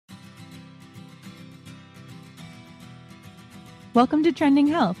Welcome to Trending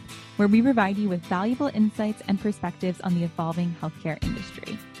Health, where we provide you with valuable insights and perspectives on the evolving healthcare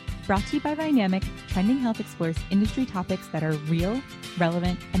industry. Brought to you by Vynamic, Trending Health explores industry topics that are real,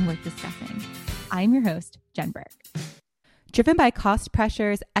 relevant, and worth discussing. I'm your host, Jen Berg. Driven by cost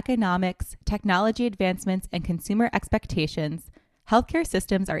pressures, economics, technology advancements, and consumer expectations, healthcare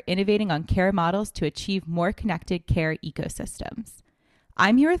systems are innovating on care models to achieve more connected care ecosystems.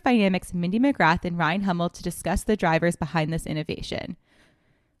 I'm here with Vynamic's Mindy McGrath and Ryan Hummel to discuss the drivers behind this innovation,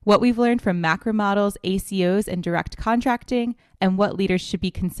 what we've learned from macro models, ACOs, and direct contracting, and what leaders should be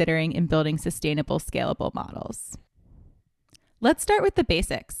considering in building sustainable, scalable models. Let's start with the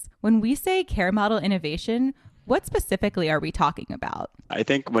basics. When we say care model innovation, what specifically are we talking about? I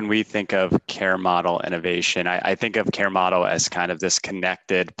think when we think of care model innovation, I think of care model as kind of this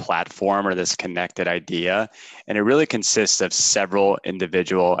connected platform or this connected idea. And it really consists of several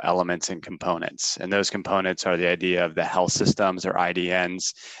individual elements and components. And those components are the idea of the health systems or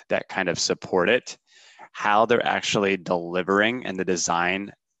IDNs that kind of support it, how they're actually delivering and the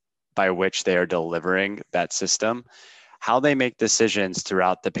design by which they are delivering that system, how they make decisions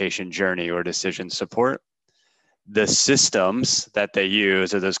throughout the patient journey or decision support, the systems that they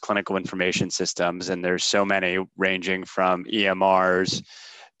use are those clinical information systems, and there's so many ranging from EMRs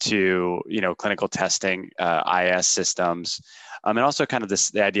to clinical testing, IS systems, and also kind of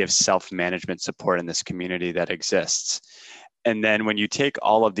the idea of self-management support in this community that exists. And then when you take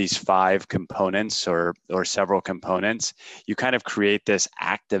all of these 5 components or several components, you kind of create this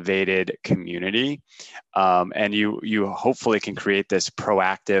activated community, and you hopefully can create this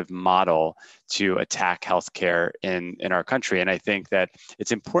proactive model to attack healthcare in our country. And I think that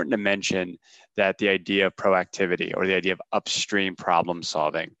it's important to mention that the idea of proactivity or the idea of upstream problem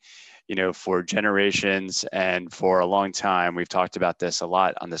solving, for generations and for a long time, we've talked about this a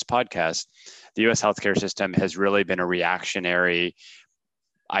lot on this podcast, the US healthcare system has really been a reactionary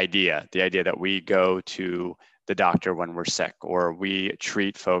idea, the idea that we go to the doctor when we're sick, or we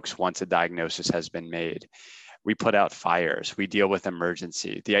treat folks once a diagnosis has been made. We put out fires, we deal with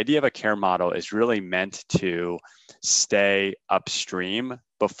emergency. The idea of a care model is really meant to stay upstream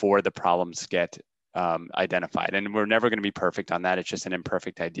before the problems get identified. And we're never going to be perfect on that. It's just an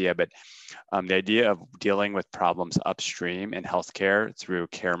imperfect idea. But the idea of dealing with problems upstream in healthcare through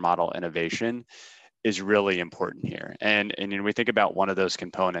care model innovation is really important here. And we think about one of those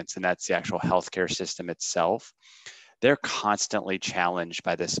components, and that's the actual healthcare system itself. They're constantly challenged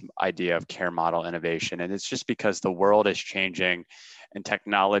by this idea of care model innovation. And it's just because the world is changing and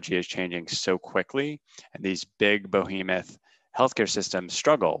technology is changing so quickly. And these big behemoth healthcare systems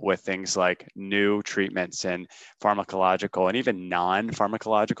struggle with things like new treatments and pharmacological and even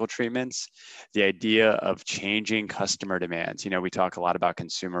non-pharmacological treatments. The idea of changing customer demands. We talk a lot about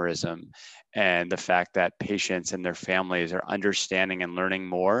consumerism and the fact that patients and their families are understanding and learning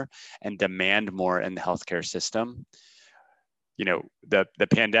more and demand more in the healthcare system. The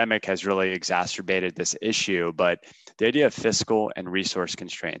pandemic has really exacerbated this issue, but the idea of fiscal and resource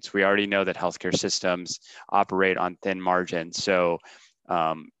constraints, we already know that healthcare systems operate on thin margins. So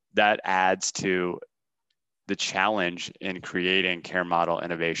that adds to the challenge in creating care model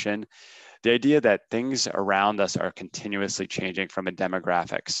innovation. The idea that things around us are continuously changing from a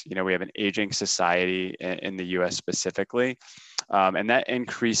demographics. We have an aging society in the US specifically, and that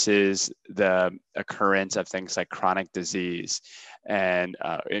increases the occurrence of things like chronic disease and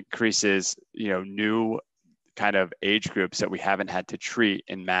increases, new kind of age groups that we haven't had to treat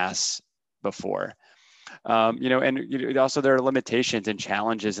in mass before. And also there are limitations and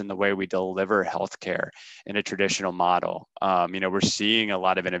challenges in the way we deliver healthcare in a traditional model. We're seeing a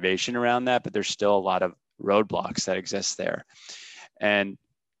lot of innovation around that, but there's still a lot of roadblocks that exist there. And,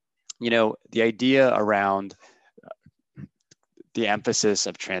 the idea around the emphasis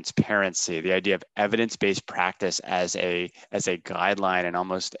of transparency, the idea of evidence-based practice as a guideline and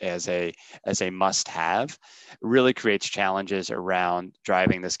almost as a must-have, really creates challenges around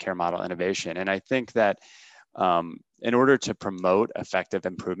driving this care model innovation. And I think that in order to promote effective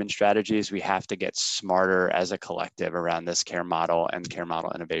improvement strategies, we have to get smarter as a collective around this care model and care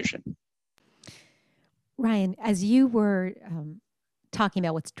model innovation. Ryan, as you were talking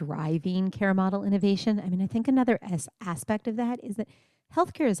about what's driving care model innovation, I think another aspect of that is that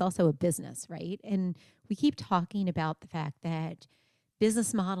healthcare is also a business, right? And we keep talking about the fact that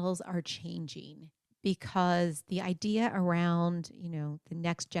business models are changing because the idea around, the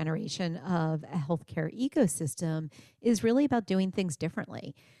next generation of a healthcare ecosystem is really about doing things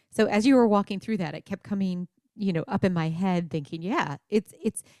differently. So as you were walking through that, it kept coming, up in my head thinking, yeah,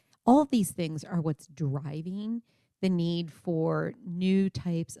 it's all of these things are what's driving the need for new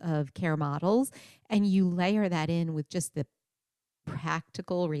types of care models. And you layer that in with just the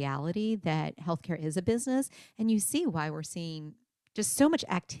practical reality that healthcare is a business. And you see why we're seeing just so much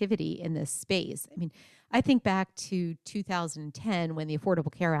activity in this space. I mean, I think back to 2010 when the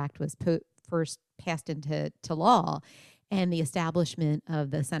Affordable Care Act was first passed into law, and the establishment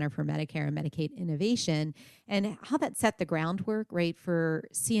of the Center for Medicare and Medicaid Innovation, and how that set the groundwork, right, for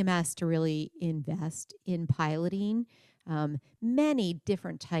CMS to really invest in piloting many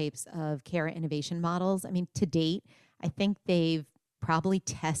different types of care innovation models. I mean, to date, I think they've probably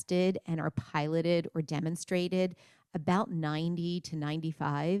tested and are piloted or demonstrated about 90 to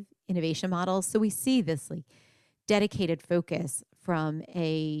 95 innovation models. So we see this like dedicated focus from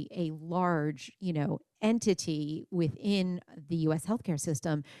a large, entity within the US healthcare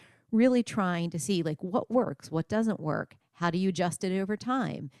system, really trying to see like what works, what doesn't work, how do you adjust it over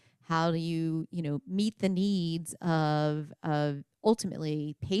time? How do you, meet the needs of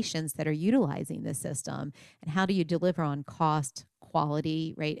ultimately patients that are utilizing the system? And how do you deliver on cost,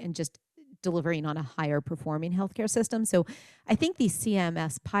 quality, right? And just delivering on a higher performing healthcare system. So I think these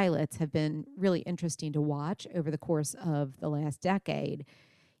CMS pilots have been really interesting to watch over the course of the last decade.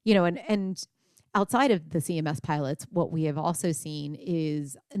 And outside of the CMS pilots, what we have also seen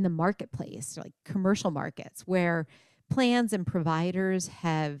is in the marketplace, like commercial markets, where plans and providers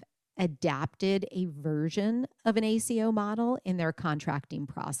have adapted a version of an ACO model in their contracting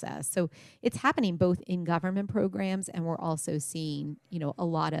process. So it's happening both in government programs, and we're also seeing, a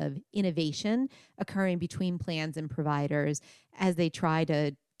lot of innovation occurring between plans and providers as they try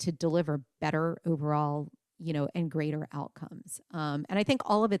to deliver better overall, and greater outcomes. And I think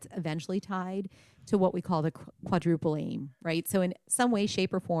all of it's eventually tied to what we call the quadruple aim, right? So in some way,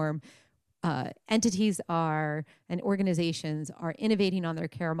 shape, or form, entities are and organizations are innovating on their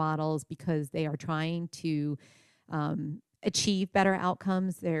care models because they are trying to achieve better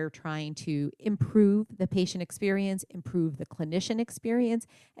outcomes. They're trying to improve the patient experience, improve the clinician experience,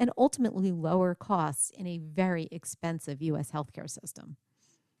 and ultimately lower costs in a very expensive U.S. healthcare system.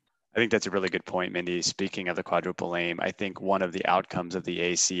 I think that's a really good point, Mindy. Speaking of the quadruple aim, I think one of the outcomes of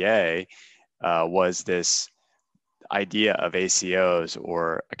the ACA was this idea of ACOs,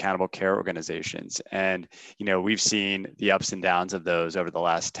 or accountable care organizations. And, we've seen the ups and downs of those over the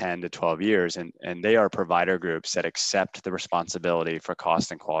last 10 to 12 years. And they are provider groups that accept the responsibility for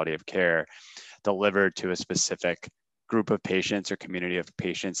cost and quality of care delivered to a specific group of patients or community of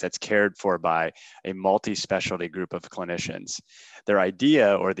patients that's cared for by a multi-specialty group of clinicians. Their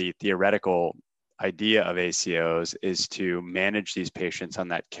idea, or the theoretical idea of ACOs, is to manage these patients on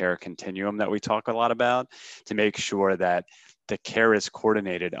that care continuum that we talk a lot about, to make sure that the care is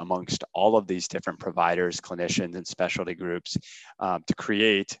coordinated amongst all of these different providers, clinicians, and specialty groups to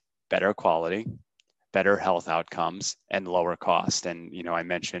create better quality, better health outcomes, and lower cost. And, I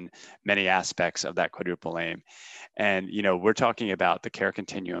mentioned many aspects of that quadruple aim. And, we're talking about the care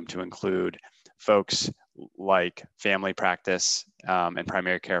continuum to include folks like family practice and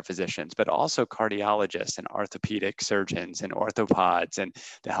primary care physicians, but also cardiologists and orthopedic surgeons and orthopods and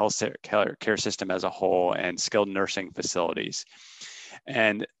the health care system as a whole, and skilled nursing facilities.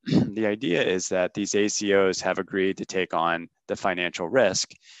 And the idea is that these ACOs have agreed to take on the financial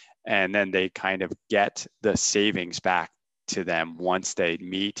risk, and then they kind of get the savings back to them once they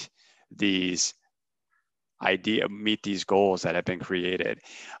meet these goals that have been created.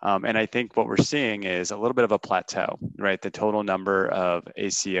 And I think what we're seeing is a little bit of a plateau, right? The total number of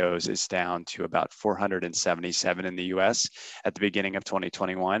ACOs is down to about 477 in the US at the beginning of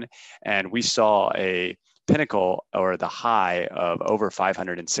 2021. And we saw a pinnacle, or the high, of over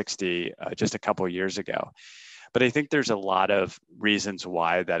 560 just a couple of years ago. But I think there's a lot of reasons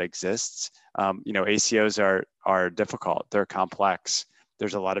why that exists. ACOs are difficult, they're complex.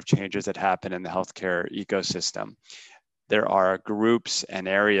 There's a lot of changes that happen in the healthcare ecosystem. There are groups and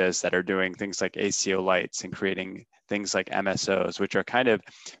areas that are doing things like ACO Lights and creating things like MSOs, which are kind of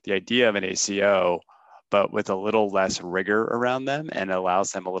the idea of an ACO, but with a little less rigor around them, and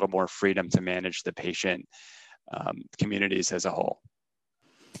allows them a little more freedom to manage the patient communities as a whole.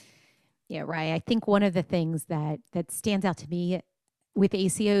 Yeah, right. I think one of the things that stands out to me with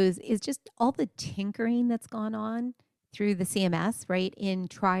ACOs is just all the tinkering that's gone on through the CMS, right, in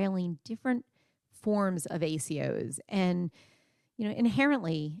trialing different forms of ACOs. And,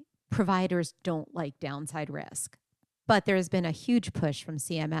 inherently, providers don't like downside risk. But there's been a huge push from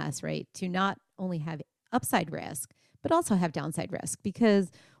CMS, right, to not only have upside risk, but also have downside risk.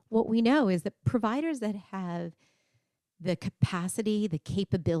 Because what we know is that providers that have the capacity, the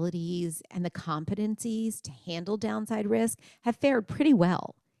capabilities, and the competencies to handle downside risk have fared pretty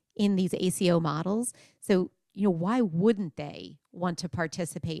well in these ACO models. So, why wouldn't they want to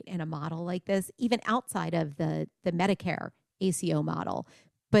participate in a model like this, even outside of the Medicare ACO model,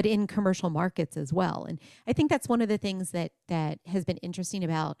 but in commercial markets as well. And I think that's one of the things that has been interesting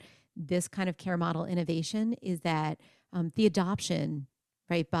about this kind of care model innovation is that the adoption,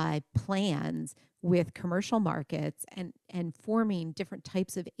 right, by plans with commercial markets and forming different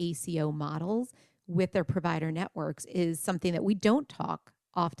types of ACO models with their provider networks is something that we don't talk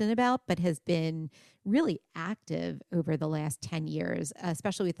often about, but has been really active over the last 10 years,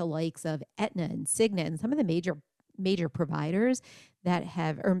 especially with the likes of Aetna and Cigna and some of the major providers that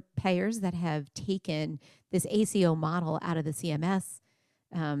have, or payers that have taken this ACO model out of the CMS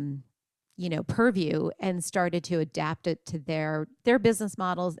purview and started to adapt it to their business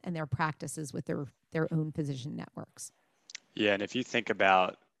models and their practices with their own physician networks. Yeah, and if you think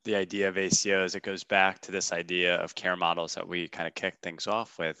about the idea of ACOs, it goes back to this idea of care models that we kind of kicked things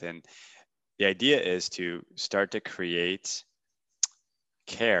off with. And the idea is to start to create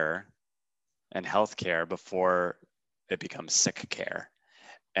care and healthcare before it becomes sick care.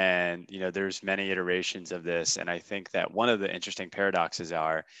 And, there's many iterations of this. And I think that one of the interesting paradoxes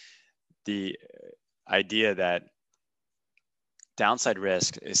are the idea that downside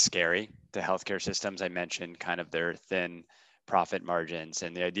risk is scary to healthcare systems. I mentioned kind of their thin profit margins,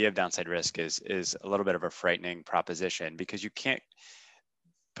 and the idea of downside risk is a little bit of a frightening proposition because you can't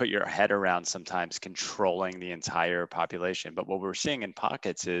put your head around sometimes controlling the entire population. But what we're seeing in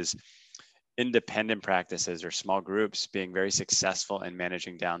pockets is independent practices or small groups being very successful in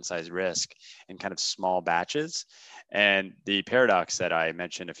managing downside risk in kind of small batches. And the paradox that I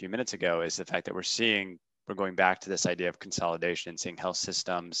mentioned a few minutes ago is the fact that we're going back to this idea of consolidation, seeing health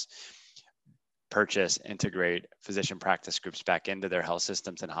systems purchase, integrate physician practice groups back into their health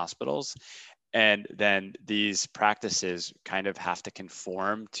systems and hospitals. And then these practices kind of have to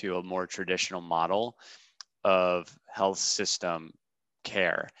conform to a more traditional model of health system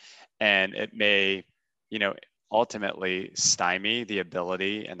care. And it may, ultimately stymie the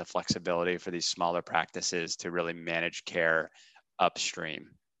ability and the flexibility for these smaller practices to really manage care upstream.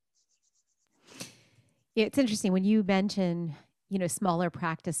 Yeah, it's interesting when you mention, smaller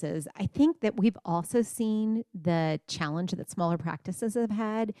practices. I think that we've also seen the challenge that smaller practices have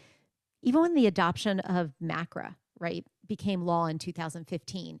had, even when the adoption of MACRA, right, became law in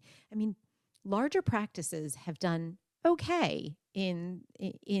 2015. I mean, larger practices have done okay in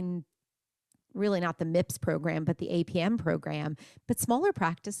really not the MIPS program, but the APM program. But smaller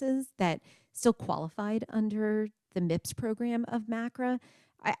practices that still qualified under the MIPS program of MACRA,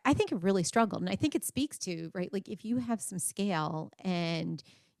 I think have really struggled. And I think it speaks to, right, like if you have some scale and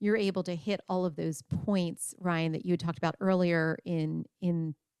you're able to hit all of those points, Ryan, that you had talked about earlier in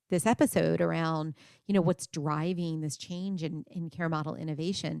this episode around, what's driving this change in care model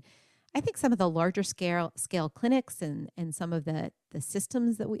innovation. I think some of the larger scale clinics and some of the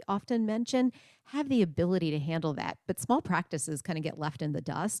systems that we often mention have the ability to handle that. But small practices kind of get left in the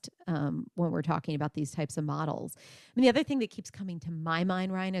dust when we're talking about these types of models. I mean, the other thing that keeps coming to my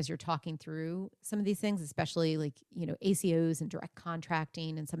mind, Ryan, as you're talking through some of these things, especially like, ACOs and direct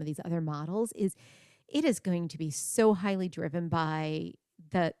contracting and some of these other models, is it is going to be so highly driven by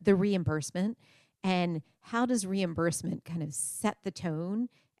the reimbursement, and how does reimbursement kind of set the tone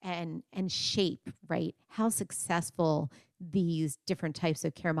and shape, right, how successful these different types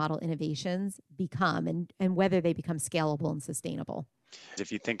of care model innovations become and whether they become scalable and sustainable.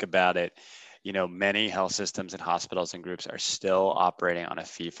 If you think about it, many health systems and hospitals and groups are still operating on a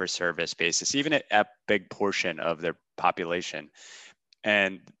fee-for-service basis, even at a big portion of their population.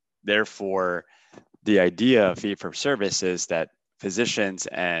 And therefore, the idea of fee-for-service is that physicians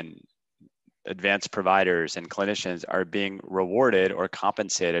and advanced providers and clinicians are being rewarded or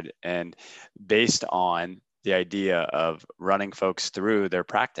compensated and based on the idea of running folks through their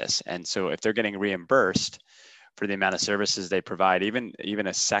practice. And so if they're getting reimbursed for the amount of services they provide, even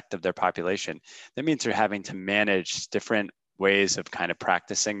a sect of their population, that means they're having to manage different ways of kind of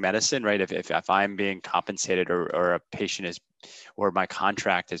practicing medicine, right? If I'm being compensated or a patient is, or my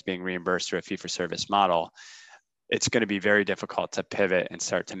contract is being reimbursed through a fee-for-service model, it's going to be very difficult to pivot and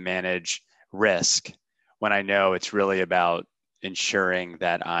start to manage risk when I know it's really about ensuring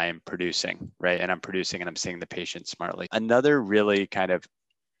that I'm producing, right? And I'm producing and I'm seeing the patient smartly. Another really kind of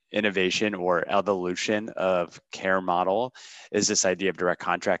innovation or evolution of care model is this idea of direct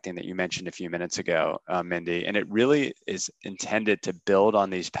contracting that you mentioned a few minutes ago, Mindy. And it really is intended to build on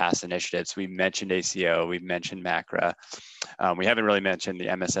these past initiatives. We mentioned ACO, we've mentioned MACRA. We haven't really mentioned the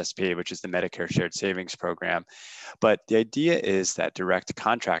MSSP, which is the Medicare Shared Savings Program. But the idea is that direct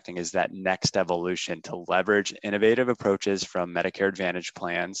contracting is that next evolution to leverage innovative approaches from Medicare Advantage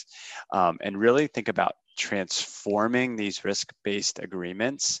plans and really think about transforming these risk-based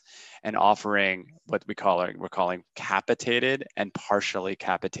agreements and offering what we're calling capitated and partially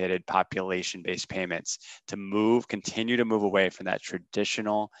capitated population-based payments to continue to move away from that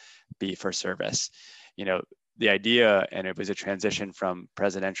traditional fee for service. The idea, and it was a transition from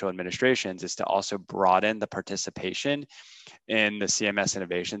presidential administrations, is to also broaden the participation in the CMS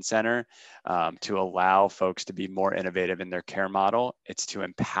Innovation Center to allow folks to be more innovative in their care model. It's to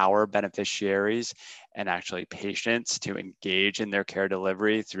empower beneficiaries and actually patients to engage in their care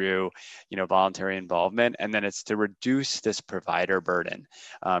delivery through, voluntary involvement. And then it's to reduce this provider burden.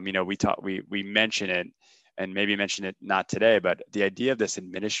 We mention it, and maybe mention it not today, but the idea of this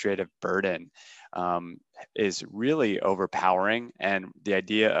administrative burden is really overpowering, and the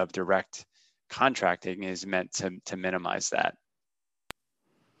idea of direct contracting is meant to minimize that.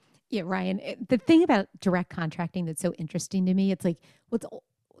 Yeah, Ryan, the thing about direct contracting that's so interesting to me, it's like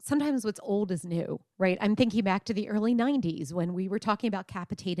sometimes what's old is new, right? I'm thinking back to the early 90s when we were talking about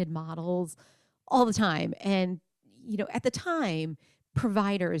capitated models all the time. And, at the time,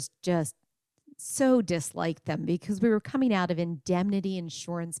 providers just so disliked them because we were coming out of indemnity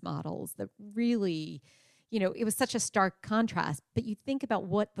insurance models that really, it was such a stark contrast. But you think about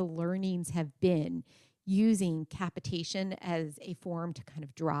what the learnings have been using capitation as a form to kind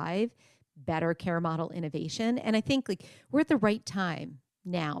of drive better care model innovation. And I think we're at the right time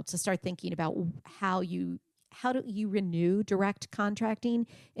now to start thinking about how do you renew direct contracting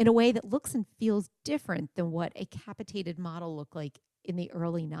in a way that looks and feels different than what a capitated model looked like in the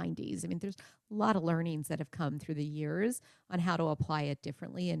early 90s. I mean, there's a lot of learnings that have come through the years on how to apply it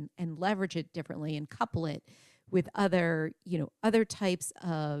differently and leverage it differently and couple it with other types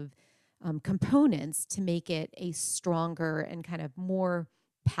of components to make it a stronger and kind of more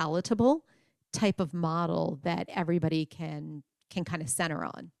palatable type of model that everybody can kind of center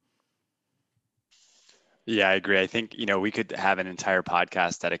on. Yeah, I agree. I think, we could have an entire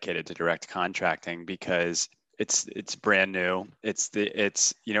podcast dedicated to direct contracting because it's brand new.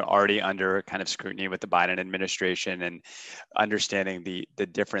 It's already under kind of scrutiny with the Biden administration, and understanding the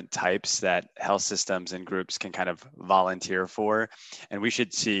different types that health systems and groups can kind of volunteer for. And we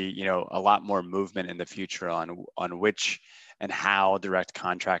should see, a lot more movement in the future on which and how direct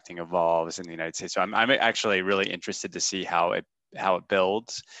contracting evolves in the United States. So I'm actually really interested to see how it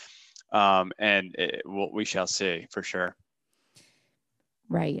builds. We shall see for sure.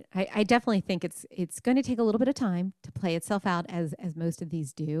 Right. I definitely think it's going to take a little bit of time to play itself out as most of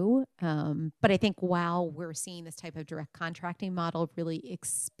these do. But I think while we're seeing this type of direct contracting model really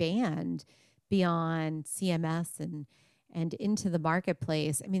expand beyond CMS and into the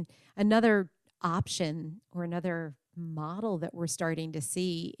marketplace, I mean, another option or another model that we're starting to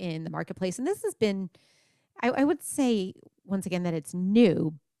see in the marketplace, and this has been, I would say once again that it's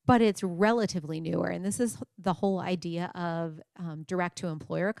new, but it's relatively newer. And this is the whole idea of direct to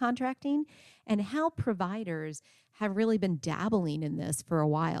employer contracting and how providers have really been dabbling in this for a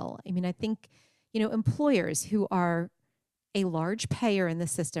while. I mean, I think, employers who are a large payer in the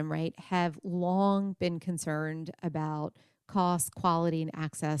system, right, have long been concerned about cost, quality, and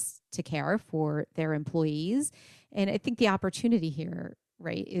access to care for their employees. And I think the opportunity here,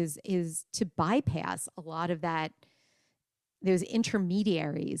 right, is to bypass a lot of those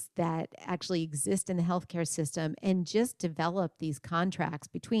intermediaries that actually exist in the healthcare system and just develop these contracts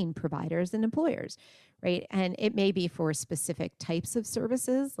between providers and employers, right? And it may be for specific types of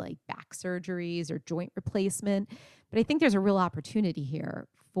services like back surgeries or joint replacement, but I think there's a real opportunity here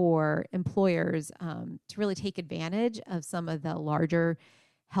for employers to really take advantage of some of the larger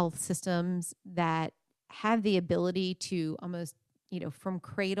health systems that have the ability to almost, from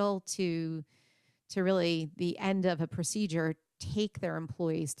cradle to really the end of a procedure, take their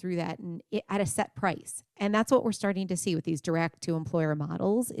employees through that and at a set price. And that's what we're starting to see with these direct to employer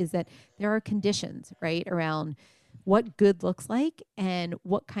models, is that there are conditions, right, around what good looks like and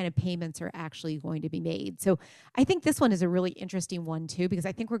what kind of payments are actually going to be made. So I think this one is a really interesting one too, because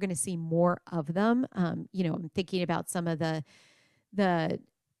I think we're going to see more of them. I'm thinking about some of the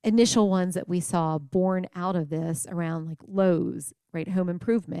initial ones that we saw born out of this around like Lowe's, right? Home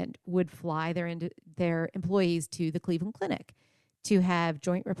Improvement would fly their employees to the Cleveland Clinic to have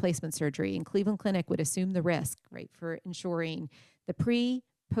joint replacement surgery, and Cleveland Clinic would assume the risk, right, for ensuring the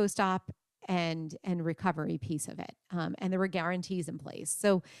post-op and recovery piece of it. And there were guarantees in place.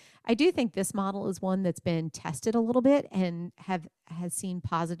 So I do think this model is one that's been tested a little bit and has seen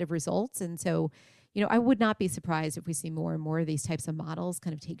positive results. And so, I would not be surprised if we see more and more of these types of models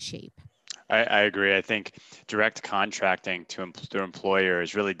kind of take shape. I agree. I think direct contracting through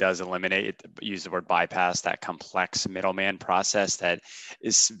employers really does eliminate, use the word bypass, that complex middleman process that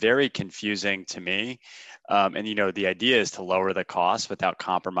is very confusing to me. And, the idea is to lower the cost without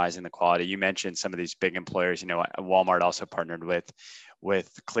compromising the quality. You mentioned some of these big employers. Walmart also partnered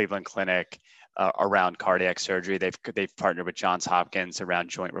with Cleveland Clinic around cardiac surgery. They've partnered with Johns Hopkins around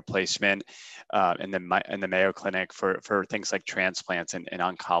joint replacement, and the Mayo Clinic for things like transplants and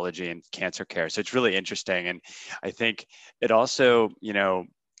oncology and cancer care. So it's really interesting, and I think it also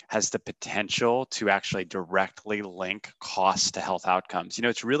has the potential to actually directly link costs to health outcomes.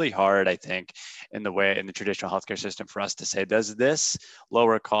 It's really hard, I think, in the traditional healthcare system for us to say, does this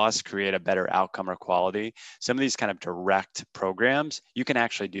lower costs create a better outcome or quality? Some of these kind of direct programs, you can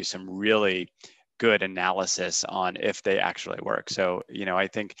actually do some really good analysis on if they actually work. So, I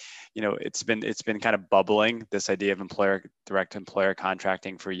think, it's been kind of bubbling, this idea of direct employer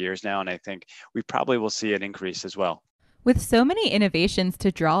contracting for years now. And I think we probably will see an increase as well. With so many innovations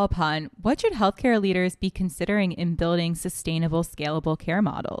to draw upon, what should healthcare leaders be considering in building sustainable, scalable care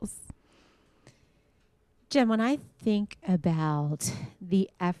models? Jen, when I think about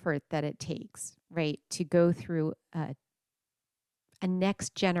the effort that it takes, right, to go through a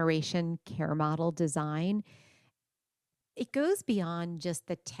next generation care model design, it goes beyond just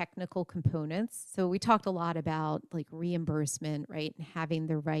the technical components. So we talked a lot about like reimbursement, right, and having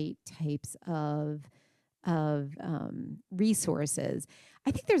the right types of resources.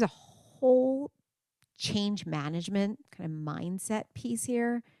 I think there's a whole change management kind of mindset piece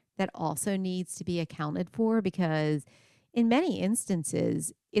here that also needs to be accounted for, because in many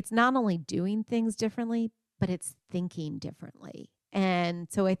instances, it's not only doing things differently, but it's thinking differently. And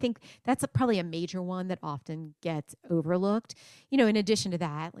so I think that's probably a major one that often gets overlooked. In addition to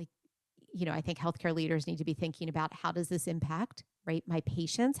that, I think healthcare leaders need to be thinking about, how does this impact, right, my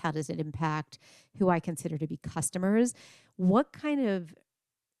patients? How does it impact who I consider to be customers? What kind of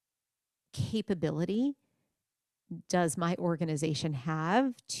capability does my organization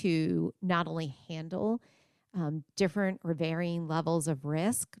have to not only handle different or varying levels of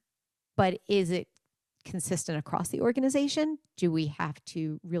risk, but is it consistent across the organization? Do we have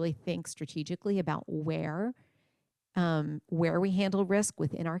to really think strategically about where we handle risk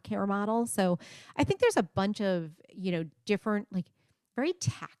within our care model? So I think there's a bunch of, different, very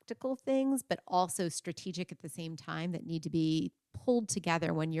tactical things, but also strategic at the same time, that need to be pulled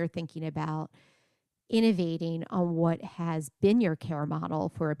together when you're thinking about innovating on what has been your care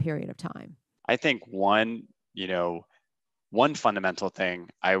model for a period of time. I think one fundamental thing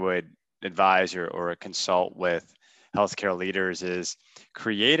I would advise or consult with healthcare leaders is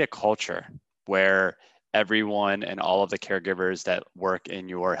create a culture where everyone and all of the caregivers that work in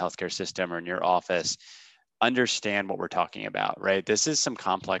your healthcare system or in your office understand what we're talking about, right? This is some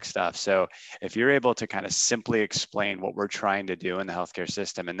complex stuff. So if you're able to kind of simply explain what we're trying to do in the healthcare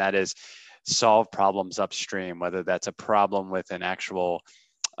system, and that is solve problems upstream, whether that's a problem with an actual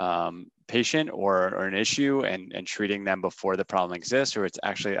patient or an issue and treating them before the problem exists, or it's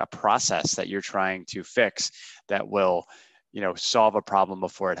actually a process that you're trying to fix that will, solve a problem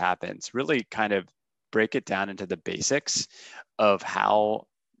before it happens. Really kind of break it down into the basics of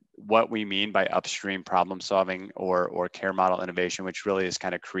what we mean by upstream problem solving or care model innovation, which really is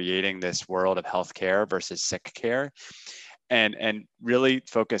kind of creating this world of healthcare versus sick care. And really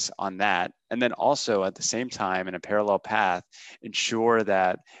focus on that. And then also at the same time, in a parallel path, ensure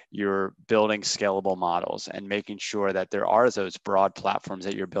that you're building scalable models and making sure that there are those broad platforms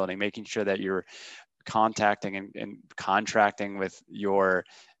that you're building, making sure that you're contacting and contracting with your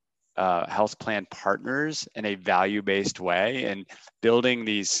health plan partners in a value-based way, and building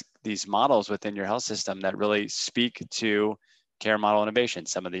these models within your health system that really speak to care model innovation,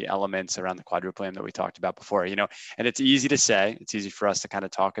 some of the elements around the quadruple aim that we talked about before, and it's easy to say, it's easy for us to kind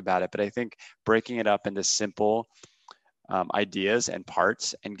of talk about it, but I think breaking it up into simple ideas and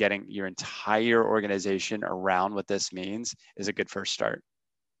parts and getting your entire organization around what this means is a good first start.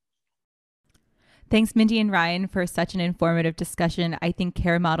 Thanks, Mindy and Ryan, for such an informative discussion. I think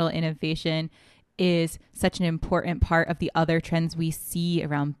care model innovation is such an important part of the other trends we see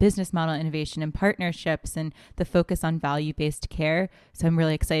around business model innovation and partnerships and the focus on value-based care. So I'm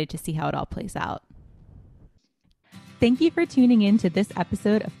really excited to see how it all plays out. Thank you for tuning in to this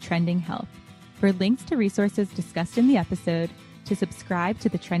episode of Trending Health. For links to resources discussed in the episode, to subscribe to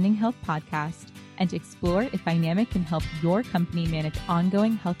the Trending Health podcast, and to explore if Vynamic can help your company manage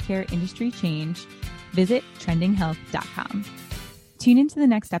ongoing healthcare industry change, visit trendinghealth.com. Tune into the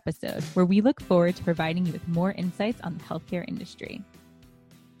next episode, where we look forward to providing you with more insights on the healthcare industry.